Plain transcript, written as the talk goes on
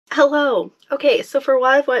Hello. Okay, so for a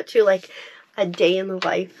while I've went to like a day in the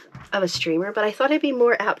life of a streamer, but I thought it'd be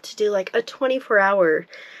more apt to do like a 24-hour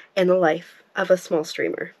in the life of a small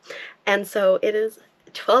streamer. And so it is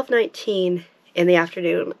 12:19 in the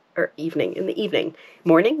afternoon, or evening, in the evening.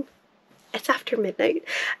 Morning? It's after midnight.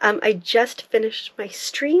 I just finished my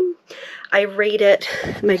stream. I raided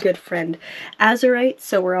my good friend Azurite,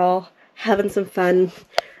 so we're all having some fun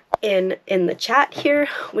in the chat here,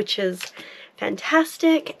 which is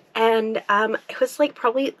fantastic. And it was like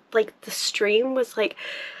probably like the stream was like,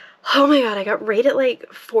 oh my god, I got rated like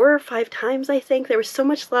 4 or 5 times. I think there was so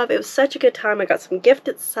much love. It was such a good time. I got some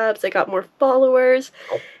gifted subs. I got more followers.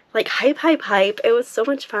 Like hype. It was so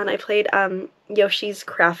much fun. I played Yoshi's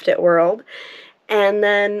Crafted World, and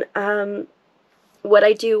then what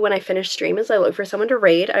I do when I finish stream is I look for someone to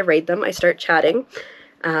raid. I raid them. I start chatting.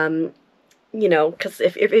 You know, because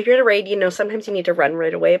if you're in a raid, you know, sometimes you need to run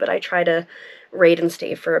right away, but I try to raid and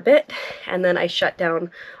stay for a bit, and then I shut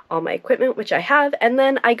down all my equipment, which I have, and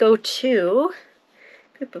then I go to...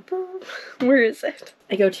 Where is it?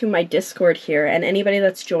 I go to my Discord here, and anybody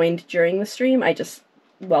that's joined during the stream, I just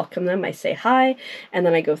welcome them, I say hi, and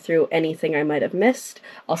then I go through anything I might have missed.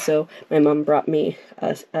 Also, my mom brought me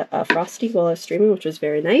a Frosty while I was streaming, which was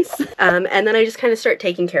very nice. And then I just kind of start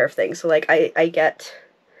taking care of things. So like I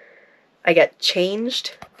get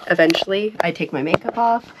changed eventually. I take my makeup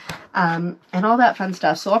off, and all that fun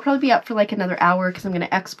stuff. So I'll probably be up for like another hour because I'm going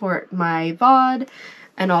to export my VOD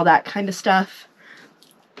and all that kind of stuff.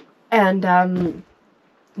 And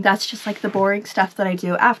that's just like the boring stuff that I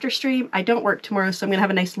do after stream. I don't work tomorrow, so I'm going to have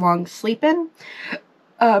a nice long sleep in.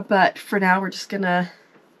 But for now, we're just going to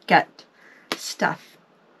get stuff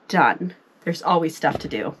done. There's always stuff to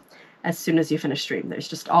do. As soon as you finish stream, there's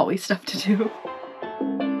just always stuff to do.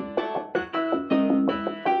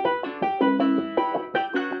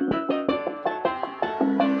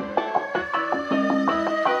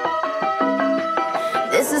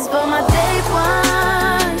 This is for my day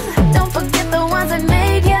ones. Don't forget the ones I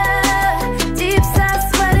made, yeah. Deep side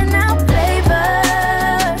sweating out flavor.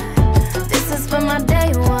 This is for my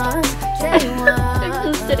day ones.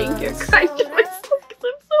 I'm just sitting here crying to myself because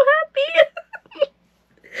I'm so happy.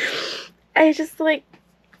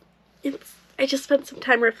 I just spent some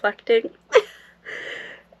time reflecting.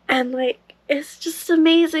 And like, it's just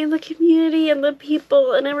amazing, the community and the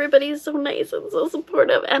people, and everybody's so nice and so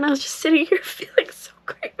supportive. And I was just sitting here feeling so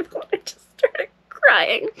grateful, and I just started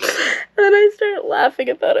crying. And then I started laughing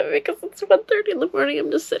about it because it's 1:30 in the morning.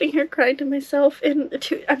 I'm just sitting here crying to myself, and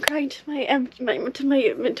I'm crying to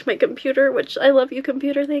my computer, which I love you,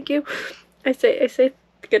 computer. Thank you. I say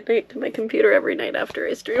good night to my computer every night after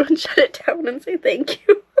I stream and shut it down and say thank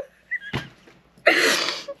you.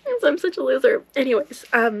 So I'm such a loser. Anyways,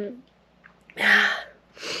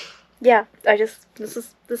 yeah, this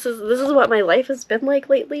is what my life has been like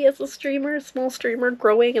lately as a streamer, a small streamer,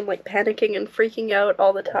 growing and like panicking and freaking out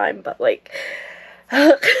all the time, but like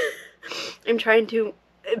I'm trying to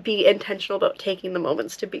be intentional about taking the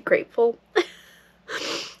moments to be grateful.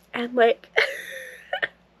 And like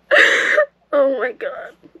oh my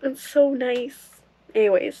god, it's so nice.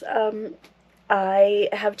 Anyways, I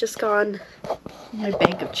have just gone, my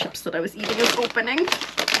bag of chips that I was eating is opening.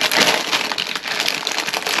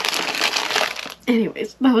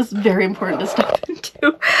 Anyways, that was very important to stop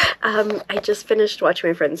into. I just finished watching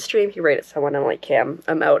my friend's stream. He rated someone. I'm like, okay,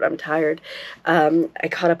 I'm out. I'm tired. I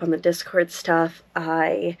caught up on the Discord stuff.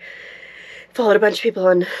 I followed a bunch of people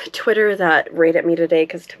on Twitter that rated me today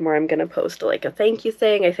because tomorrow I'm going to post like a thank you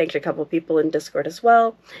thing. I thanked a couple people in Discord as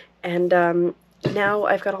well. And now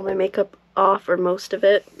I've got all my makeup off, or most of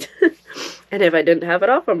it. And if I didn't have it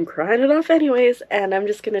off, I'm crying it off anyways. And I'm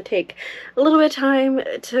just gonna take a little bit of time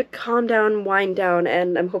to calm down, wind down,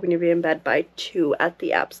 and I'm hoping to be in bed by 2 at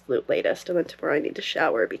the absolute latest. And then tomorrow I need to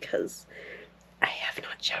shower because I have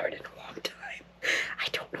not showered in a long time. I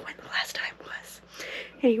don't know when the last time was.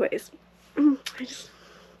 Anyways,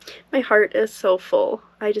 my heart is so full.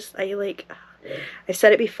 I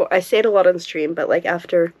said it before, I say it a lot on the stream, but like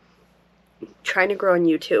after trying to grow on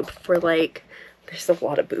YouTube for like, there's a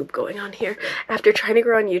lot of boob going on here. After trying to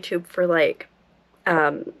grow on YouTube for like,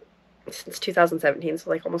 since 2017, so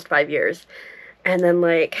like almost 5 years, and then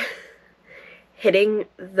like hitting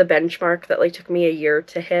the benchmark that like took me a year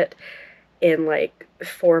to hit in like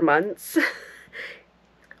 4 months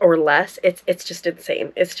or less, it's just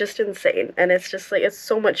insane. It's just insane. And it's just like, it's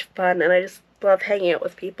so much fun, and I just love hanging out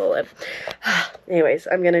with people. And anyways,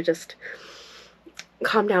 I'm gonna just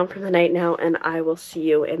calm down from the night now, and I will see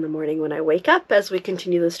you in the morning when I wake up as we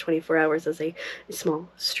continue this 24 hours as a small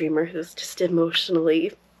streamer who's just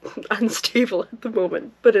emotionally unstable at the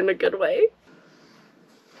moment, but in a good way.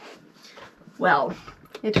 Well,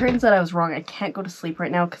 it turns out I was wrong. I can't go to sleep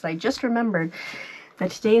right now because I just remembered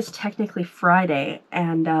that today is technically Friday,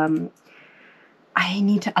 and I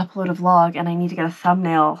need to upload a vlog, and I need to get a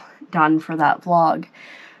thumbnail done for that vlog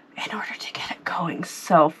in order to get it going.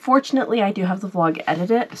 So fortunately I do have the vlog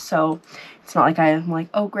edited, so it's not like I'm like,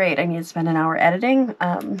 oh great, I need to spend an hour editing.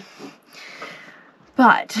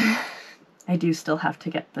 But I do still have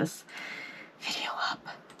to get this video up.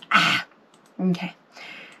 Okay.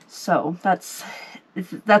 So that's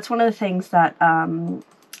one of the things that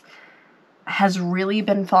has really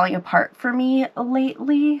been falling apart for me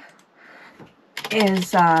lately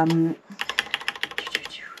is the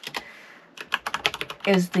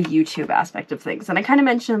YouTube aspect of things. And I kind of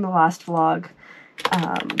mentioned in the last vlog,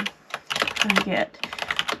 trying to get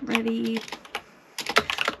ready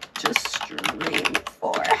to stream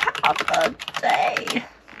for half a day.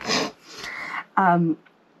 Wow,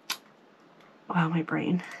 my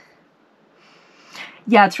brain.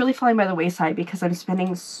 Yeah, it's really falling by the wayside because I'm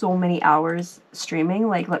spending so many hours streaming.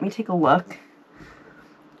 Like, let me take a look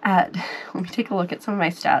at some of my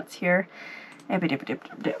stats here.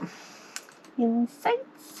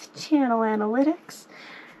 Insights, channel analytics.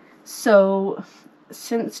 So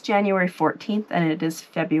since January 14th, and it is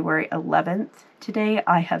February 11th today,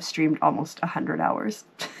 I have streamed almost 100 hours.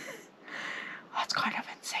 That's kind of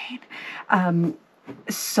insane.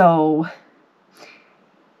 So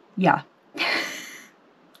yeah,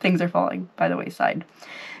 things are falling by the wayside.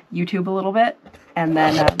 YouTube a little bit, and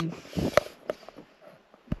then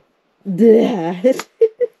but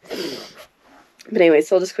anyway,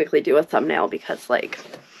 so I'll just quickly do a thumbnail because, like,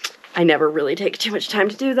 I never really take too much time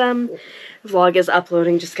to do them. Vlog is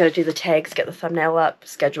uploading, just gotta do the tags, get the thumbnail up,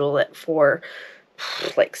 schedule it for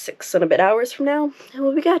like 6 and a bit hours from now, and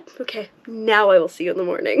we'll be good. Okay, now I will see you in the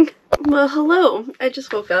morning. Well, hello. I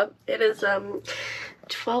just woke up. It is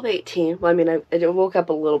 12:18. Well, I mean, I woke up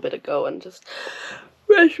a little bit ago and just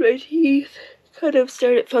brushed my teeth. Kind of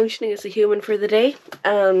started functioning as a human for the day.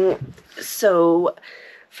 So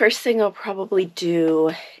first thing I'll probably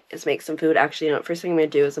do is make some food. Actually, you know what, first thing I'm gonna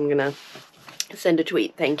do is I'm gonna send a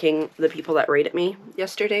tweet thanking the people that rated me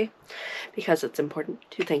yesterday, because it's important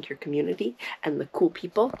to thank your community and the cool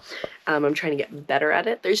people. I'm trying to get better at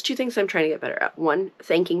it. There's 2 things I'm trying to get better at. 1,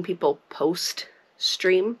 thanking people post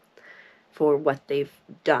stream for what they've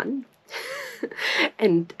done.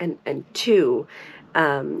 and 2,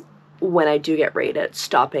 when I do get rated,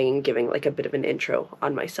 stopping and giving like a bit of an intro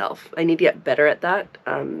on myself. I need to get better at that.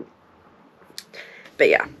 But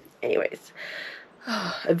yeah, anyways,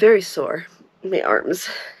 I'm very sore. My arms.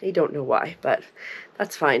 I don't know why, but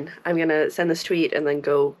that's fine. I'm gonna send this tweet and then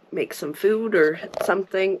go make some food or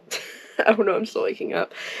something. I don't know, I'm still waking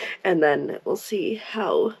up. And then we'll see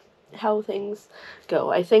how things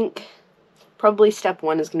go. I think probably step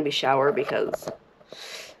 1 is gonna be shower, because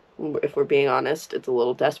if we're being honest, it's a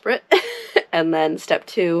little desperate. And then step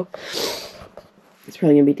 2 is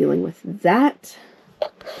probably gonna be dealing with that.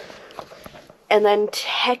 And then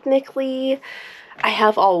technically I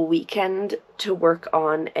have all weekend to work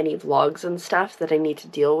on any vlogs and stuff that I need to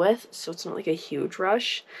deal with, so it's not like a huge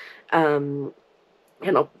rush. And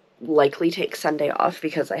I'll likely take Sunday off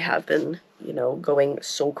because I have been, you know, going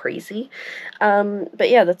so crazy.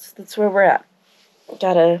 But yeah, that's where we're at.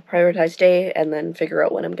 Gotta prioritize day and then figure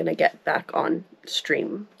out when I'm gonna get back on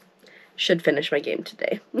stream. Should finish my game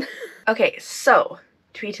today. Okay, so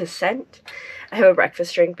tweet is sent. I have a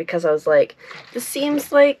breakfast drink because I was like, this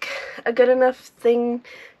seems like a good enough thing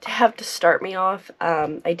to have to start me off.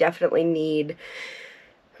 I definitely need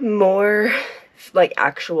more like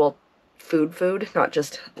actual food, not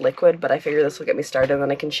just liquid, but I figure this will get me started,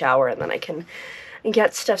 then I can shower and then I can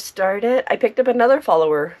get stuff started. I picked up another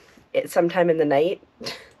follower sometime in the night.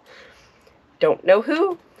 Don't know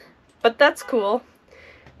who, but that's cool.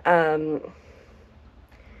 I'm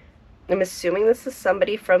assuming this is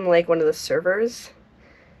somebody from like one of the servers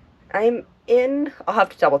I'm in. I'll have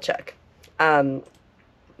to double check. But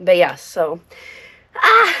yeah, so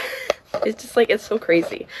it's just like, it's so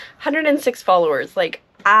crazy. 106 followers, like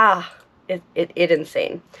it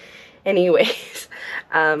insane. Anyways,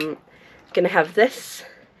 gonna have this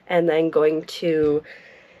and then going to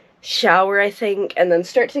shower, I think, and then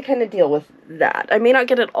start to kind of deal with that. I may not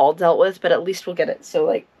get it all dealt with, but at least we'll get it so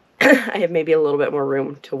like I have maybe a little bit more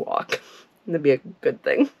room to walk. That'd be a good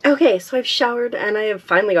thing. Okay, so I've showered and I have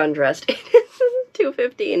finally gotten dressed. It is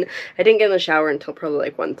 2:15. I didn't get in the shower until probably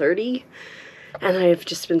like 1:30, and I've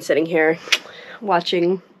just been sitting here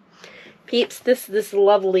watching Peeps. This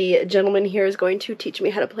lovely gentleman here is going to teach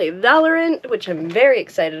me how to play Valorant, which I'm very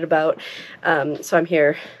excited about. So I'm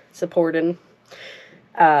here supporting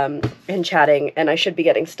and chatting, and I should be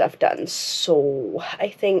getting stuff done. So I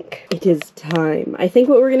think it is time. I think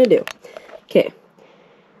what we're gonna do, okay,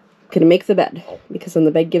 gonna make the bed, because then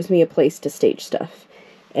the bed gives me a place to stage stuff.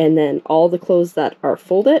 And then all the clothes that are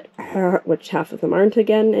folded, which half of them aren't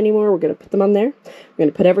again anymore, we're gonna put them on there. We're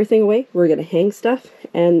gonna put everything away. We're gonna hang stuff,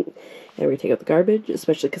 and we're gonna take out the garbage,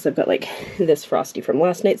 especially because I've got like this Frosty from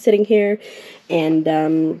last night sitting here.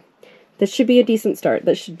 And this should be a decent start.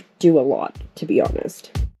 That should do a lot, to be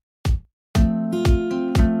honest.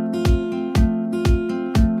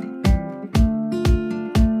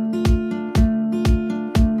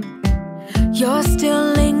 You're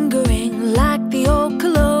still lingering like the old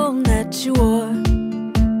cologne that you wore.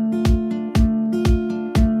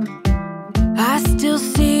 I still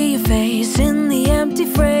see your face in the empty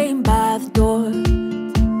frame by the door.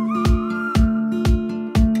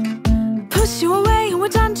 Push you away and we're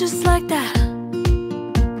done just like that.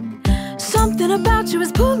 Something about you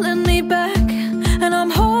is pulling me back, and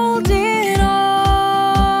I'm holding on.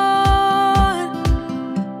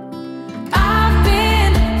 I've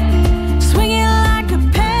been swinging like a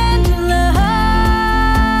pendulum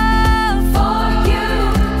for you.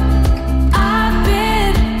 I've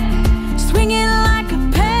been swinging like a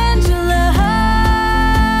pendulum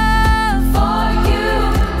for you.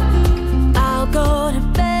 I'll go to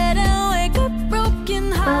bed and wake up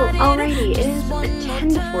broken hearted. Well, alrighty, it is 10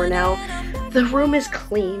 to 4 now. The room is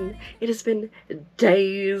clean. It has been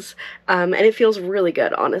days, and it feels really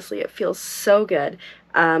good, honestly. It feels so good.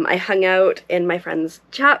 I hung out in my friend's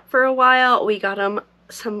chat for a while. We got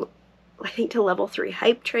some, I think, to level 3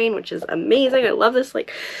 hype train, which is amazing. I love this,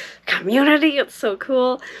 like, community. It's so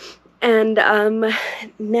cool. And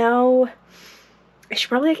now I should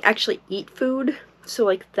probably actually eat food. So,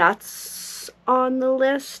 like, that's on the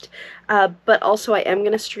list. But also I am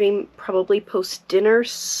going to stream probably post-dinner,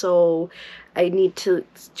 so I need to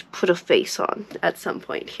put a face on at some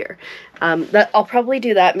point here. That I'll probably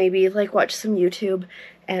do that, maybe like watch some YouTube.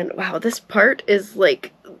 And wow, this part is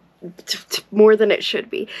like more than it should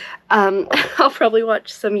be. I'll probably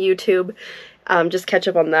watch some YouTube, just catch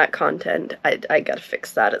up on that content. I gotta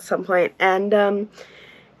fix that at some point. And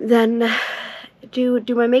then do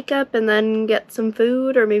my makeup and then get some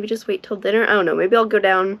food, or maybe just wait till dinner. I don't know, maybe I'll go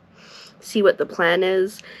down, see what the plan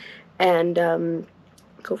is, and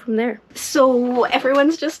go from there. So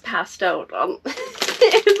everyone's just passed out in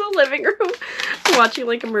the living room watching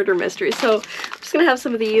like a murder mystery. So I'm just gonna have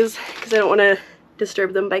some of these because I don't want to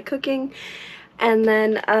disturb them by cooking. And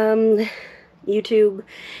then YouTube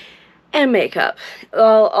and makeup,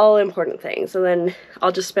 all important things. And then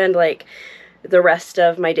I'll just spend like the rest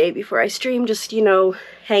of my day before I stream just, you know,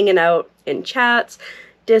 hanging out in chats,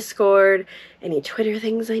 Discord, any Twitter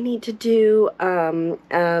things I need to do,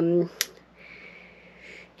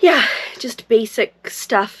 yeah, just basic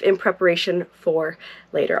stuff in preparation for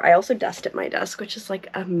later. I also dust at my desk, which is like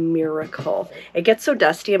a miracle. It gets so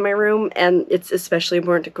dusty in my room, and it's especially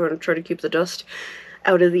important to go and try to keep the dust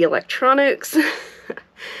out of the electronics.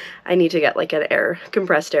 I need to get like an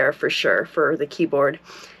compressed air for sure, for the keyboard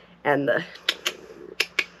and the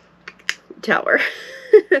tower.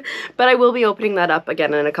 But I will be opening that up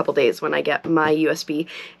again in a couple days when I get my USB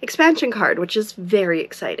expansion card, which is very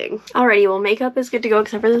exciting. Alrighty, well, makeup is good to go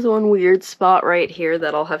except for this one weird spot right here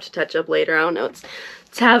that I'll have to touch up later. I don't know,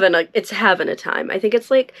 it's having a time. I think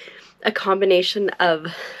it's like a combination of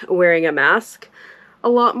wearing a mask a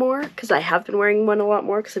lot more, because I have been wearing one a lot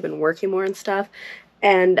more because I've been working more and stuff,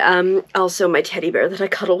 and also my teddy bear that I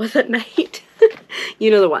cuddle with at night.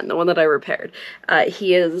 You know, the one that I repaired.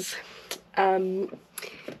 He is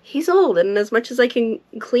he's old, and as much as I can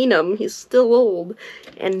clean him, he's still old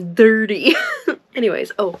and dirty.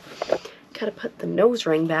 Anyways, oh, gotta put the nose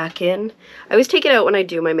ring back in. I always take it out when I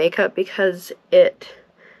do my makeup because it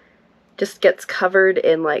just gets covered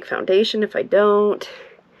in like foundation if I don't.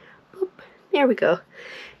 Boop, there we go.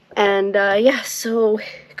 And yeah, so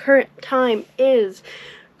current time is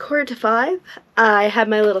 4:45. I had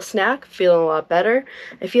my little snack, feeling a lot better.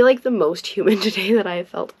 I feel like the most human today that I have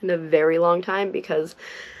felt in a very long time because,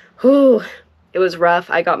 whew, it was rough.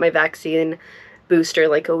 I got my vaccine booster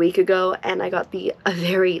like a week ago, and I got a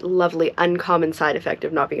very lovely uncommon side effect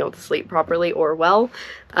of not being able to sleep properly or well,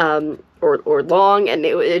 or long, and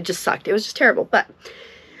it just sucked. It was just terrible. But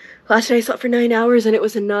last night I slept for 9 hours, and it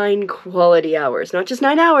was 9 quality hours. Not just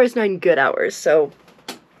 9 hours, 9 good hours. So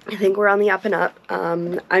I think we're on the up and up.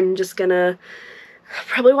 I'm just gonna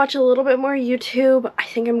probably watch a little bit more YouTube. I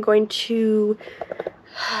think I'm going to,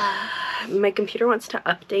 my computer wants to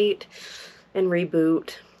update and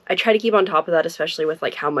reboot. I try to keep on top of that, especially with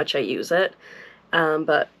like how much I use it.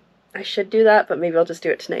 But I should do that, but maybe I'll just do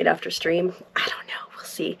it tonight after stream. I don't know, we'll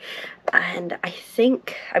see. And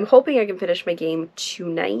I'm hoping I can finish my game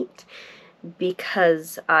tonight,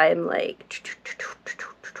 because I'm like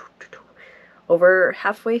over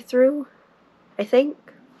halfway through, I think.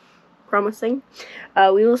 Promising.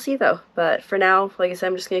 We will see though, but for now, like I said,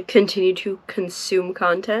 I'm just going to continue to consume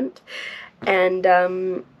content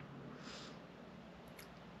and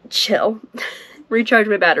chill. Recharge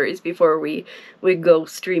my batteries before we go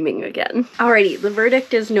streaming again. Alrighty, the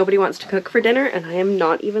verdict is nobody wants to cook for dinner, and I am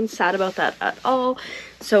not even sad about that at all.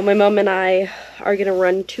 So my mom and I are gonna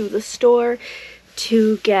run to the store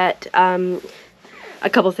to get a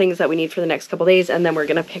couple things that we need for the next couple days, and then we're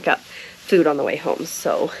gonna pick up food on the way home.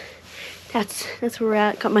 So that's where we're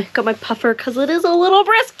at. Got my puffer because it is a little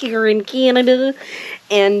brisk here in Canada,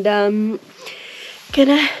 and gonna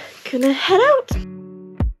head out.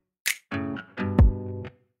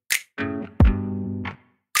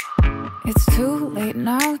 It's too late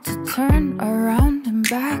now to turn around and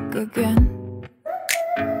back again.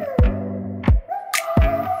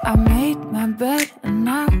 I made my bed and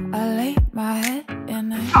now I lay my head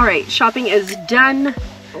in it. Alright, shopping is done.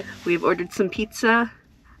 We've ordered some pizza.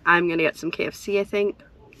 I'm gonna get some KFC, I think.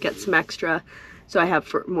 Get some extra. So I have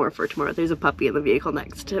more for tomorrow. There's a puppy in the vehicle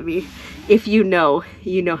next to me. If you know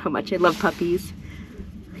how much I love puppies.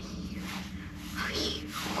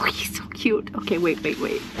 Oh, he's so cute. Okay, wait.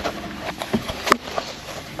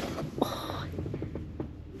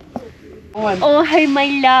 Oh, hi, my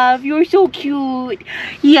love. You're so cute.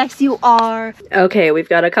 Yes, you are. Okay, we've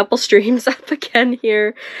got a couple streams up again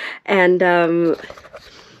here. And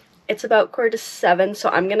it's about 6:45, so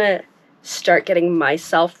I'm gonna start getting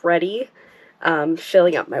myself ready.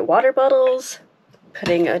 Filling up my water bottles,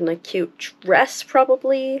 putting on a cute dress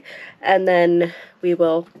probably, and then we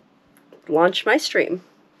will launch my stream.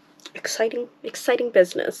 Exciting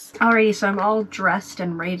business. Alrighty, so I'm all dressed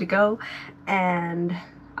and ready to go, and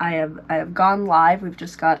I have gone live. We've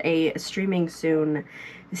just got a streaming soon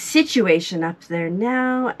situation up there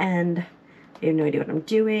now, and I have no idea what I'm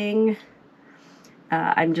doing.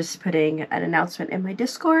 I'm just putting an announcement in my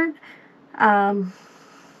Discord.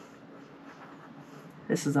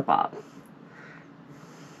 This is a bob.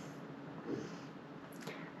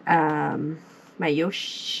 My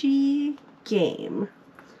Yoshi game.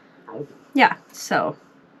 Yeah, so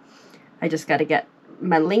I just got to get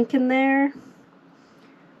my link in there.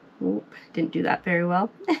 Oop, didn't do that very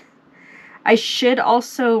well. I should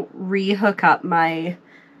also re-hook up my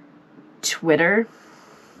Twitter,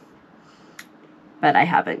 but I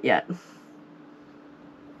haven't yet.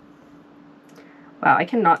 Wow, I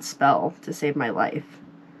cannot spell to save my life.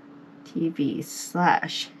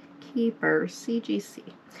 TV/keeper CGC.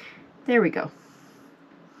 There we go.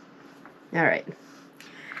 Alright.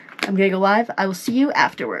 I'm gonna go live. I will see you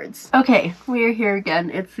afterwards. Okay, we are here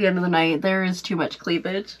again. It's the end of the night. There is too much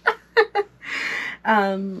cleavage.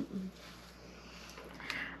 I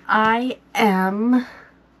am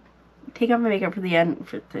taking off my makeup for the end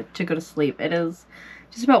to go to sleep. It is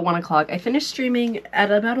just about 1 o'clock. I finished streaming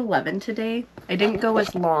at about 11 today. I didn't go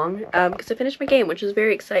as long because I finished my game, which is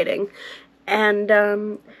very exciting. And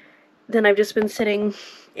then I've just been sitting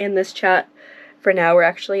in this chat for an hour,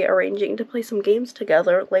 actually arranging to play some games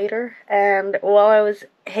together later. And while I was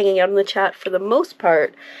hanging out in the chat for the most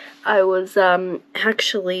part, I was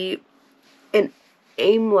actually in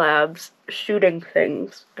aim labs shooting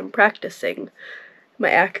things and practicing my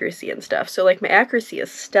accuracy and stuff. So like my accuracy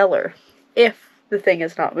is stellar if the thing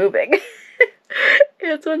is not moving.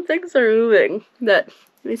 It's when things are moving that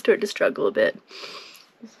we start to struggle a bit.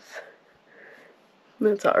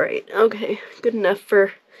 That's alright. Okay, good enough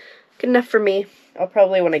for me. I'll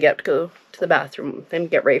probably, when I get to go to the bathroom and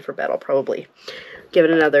get ready for bed, I'll probably give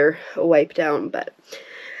it another wipe down, but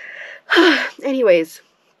anyways,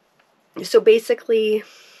 so basically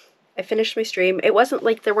I finished my stream. It wasn't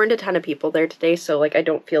like there weren't a ton of people there today, so like I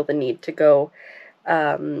don't feel the need to go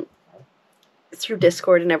through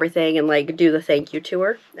Discord and everything and like do the thank you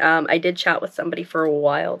tour. I did chat with somebody for a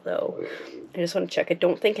while though. I just want to check. I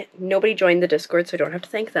don't think nobody joined the Discord, so I don't have to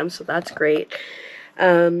thank them, so that's great.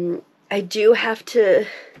 I do have to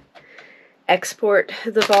export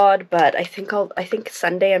the VOD, but I think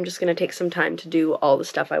Sunday I'm just going to take some time to do all the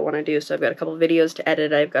stuff I want to do. So I've got a couple videos to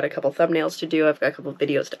edit, I've got a couple thumbnails to do, I've got a couple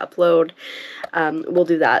videos to upload. We'll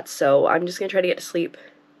do that. So I'm just going to try to get to sleep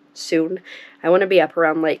soon. I want to be up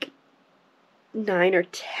around like 9 or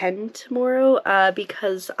 10 tomorrow,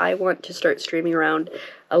 because I want to start streaming around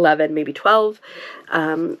 11, maybe 12,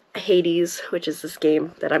 Hades, which is this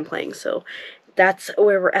game that I'm playing. So that's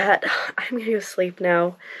where we're at. I'm gonna go sleep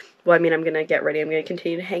now. well, I mean, I'm gonna get ready. I'm gonna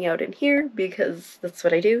continue to hang out in here because that's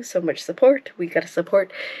what I do. So much support. We gotta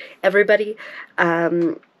support everybody.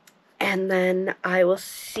 And then I will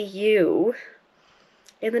see you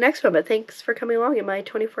in the next one. But thanks for coming along in my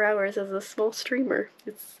 24 hours as a small streamer.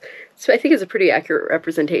 So I think it's a pretty accurate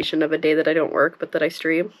representation of a day that I don't work, but that I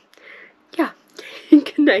stream. Yeah.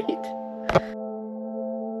 Good night.